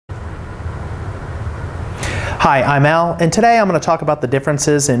Hi, I'm Al, and today I'm going to talk about the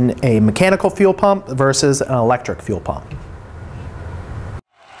differences in a mechanical fuel pump versus an electric fuel pump.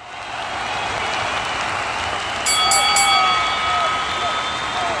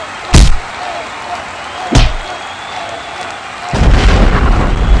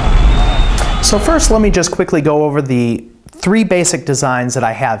 So first, let me just quickly go over the three basic designs that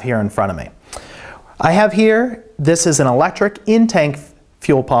I have here in front of me. I have here, this is an electric in-tank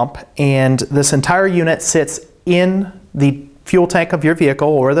fuel pump, and this entire unit sits in the fuel tank of your vehicle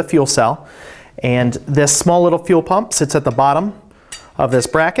or the fuel cell, and this small little fuel pump sits at the bottom of this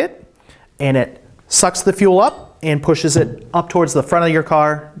bracket, and it sucks the fuel up and pushes it up towards the front of your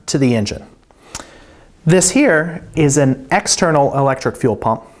car to the engine. This here is an external electric fuel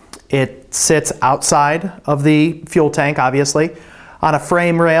pump. It sits outside of the fuel tank, obviously, on a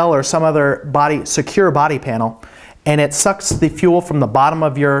frame rail or some other secure body panel, and it sucks the fuel from the bottom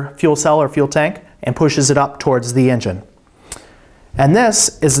of your fuel cell or fuel tank and pushes it up towards the engine. And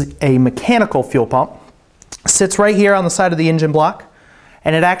this is a mechanical fuel pump. Sits right here on the side of the engine block,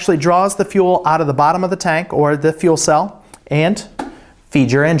 and it actually draws the fuel out of the bottom of the tank or the fuel cell and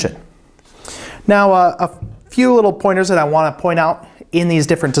feeds your engine. Now, a few little pointers that I want to point out in these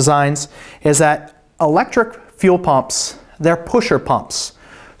different designs is that electric fuel pumps, they're pusher pumps.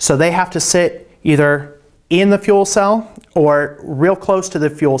 So they have to sit either in the fuel cell or real close to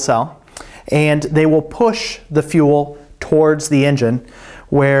the fuel cell, and they will push the fuel towards the engine,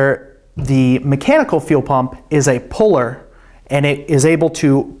 where the mechanical fuel pump is a puller, and it is able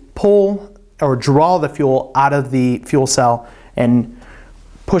to pull or draw the fuel out of the fuel cell and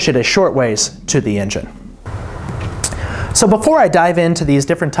push it a short ways to the engine. So before I dive into these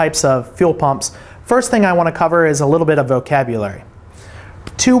different types of fuel pumps, first thing I want to cover is a little bit of vocabulary.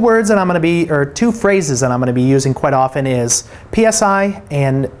 Two phrases that I'm going to be using quite often is PSI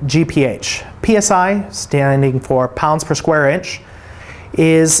and GPH. PSI, standing for pounds per square inch,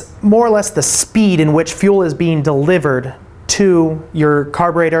 is more or less the speed in which fuel is being delivered to your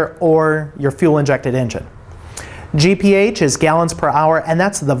carburetor or your fuel injected engine. GPH is gallons per hour, and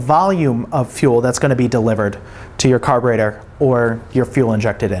that's the volume of fuel that's going to be delivered to your carburetor or your fuel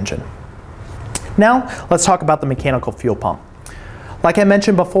injected engine. Now, let's talk about the mechanical fuel pump. Like I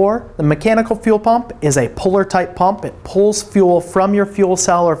mentioned before, the mechanical fuel pump is a puller type pump. It pulls fuel from your fuel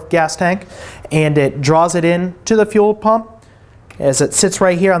cell or gas tank, and it draws it in to the fuel pump as it sits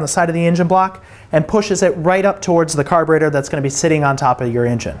right here on the side of the engine block and pushes it right up towards the carburetor that's going to be sitting on top of your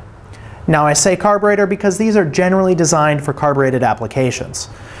engine. Now, I say carburetor because these are generally designed for carbureted applications.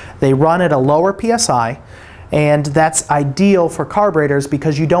 They run at a lower PSI, and that's ideal for carburetors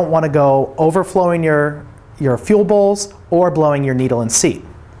because you don't want to go overflowing your fuel bowls or blowing your needle and seat.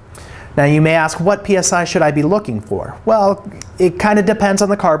 Now, you may ask, what PSI should I be looking for? Well, it kind of depends on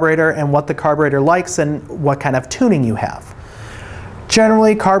the carburetor and what the carburetor likes and what kind of tuning you have.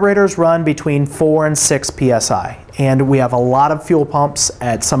 Generally, carburetors run between 4 and 6 PSI, and we have a lot of fuel pumps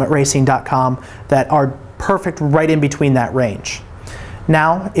at summitracing.com that are perfect right in between that range.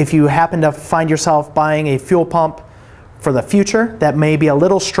 Now, if you happen to find yourself buying a fuel pump for the future that may be a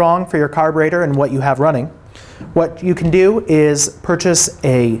little strong for your carburetor and what you have running, what you can do is purchase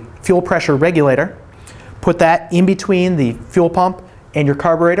a fuel pressure regulator, put that in between the fuel pump and your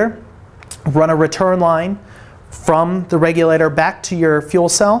carburetor, run a return line from the regulator back to your fuel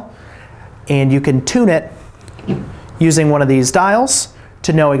cell, and you can tune it using one of these dials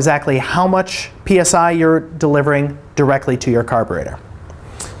to know exactly how much PSI you're delivering directly to your carburetor.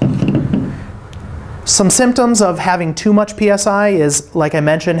 Some symptoms of having too much PSI is, like I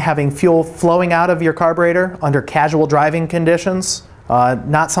mentioned, having fuel flowing out of your carburetor under casual driving conditions,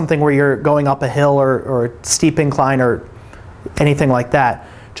 not something where you're going up a hill or steep incline or anything like that.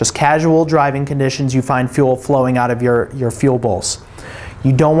 Just casual driving conditions, you find fuel flowing out of your fuel bowls.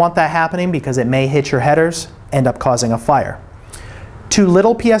 You don't want that happening because it may hit your headers, end up causing a fire. Too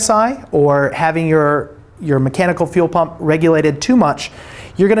little PSI or having your mechanical fuel pump regulated too much,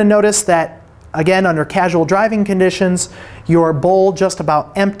 you're going to notice that, again, under casual driving conditions, your bowl just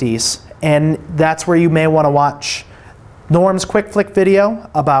about empties, and that's where you may want to watch Norm's Quick Flick video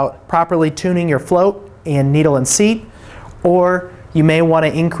about properly tuning your float and needle and seat, or you may want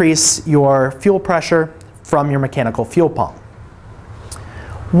to increase your fuel pressure from your mechanical fuel pump.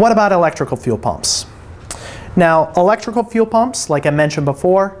 What about electrical fuel pumps? Now, electrical fuel pumps, like I mentioned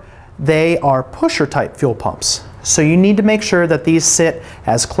before, they are pusher type fuel pumps. So you need to make sure that these sit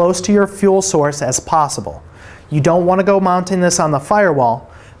as close to your fuel source as possible. You don't want to go mounting this on the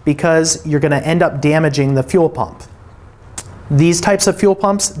firewall because you're going to end up damaging the fuel pump. These types of fuel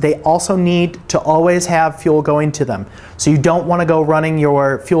pumps, they also need to always have fuel going to them. So you don't want to go running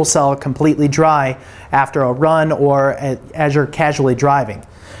your fuel cell completely dry after a run or as you're casually driving.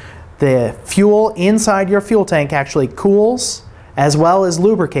 The fuel inside your fuel tank actually cools as well as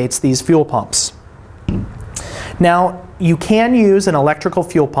lubricates these fuel pumps. Now, you can use an electrical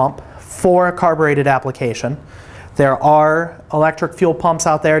fuel pump for a carbureted application. There are electric fuel pumps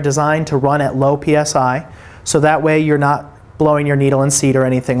out there designed to run at low PSI, so that way you're not blowing your needle and seat or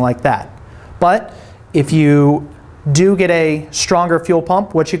anything like that. But if you do get a stronger fuel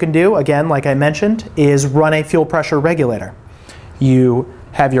pump, what you can do, again, like I mentioned, is run a fuel pressure regulator. You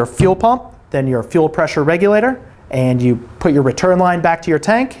have your fuel pump, then your fuel pressure regulator, and you put your return line back to your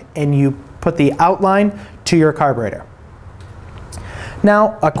tank, and you put the outline to your carburetor.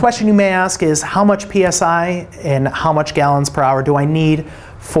 Now, a question you may ask is how much PSI and how much gallons per hour do I need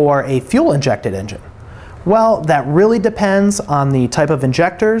for a fuel-injected engine? Well, that really depends on the type of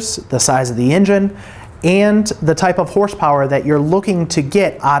injectors, the size of the engine, and the type of horsepower that you're looking to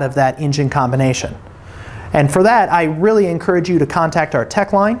get out of that engine combination. And for that, I really encourage you to contact our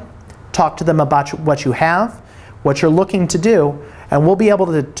tech line, talk to them about what you have, what you're looking to do, and we'll be able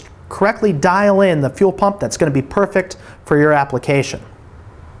to correctly dial in the fuel pump that's going to be perfect for your application.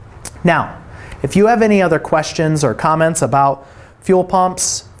 Now, if you have any other questions or comments about fuel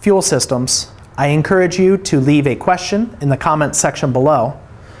pumps, fuel systems, I encourage you to leave a question in the comments section below.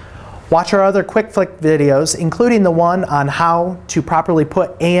 Watch our other quick flick videos, including the one on how to properly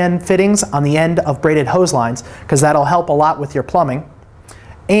put AN fittings on the end of braided hose lines, because that'll help a lot with your plumbing.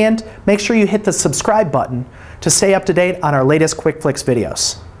 And make sure you hit the subscribe button to stay up to date on our latest quick flicks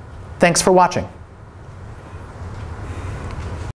videos. Thanks for watching.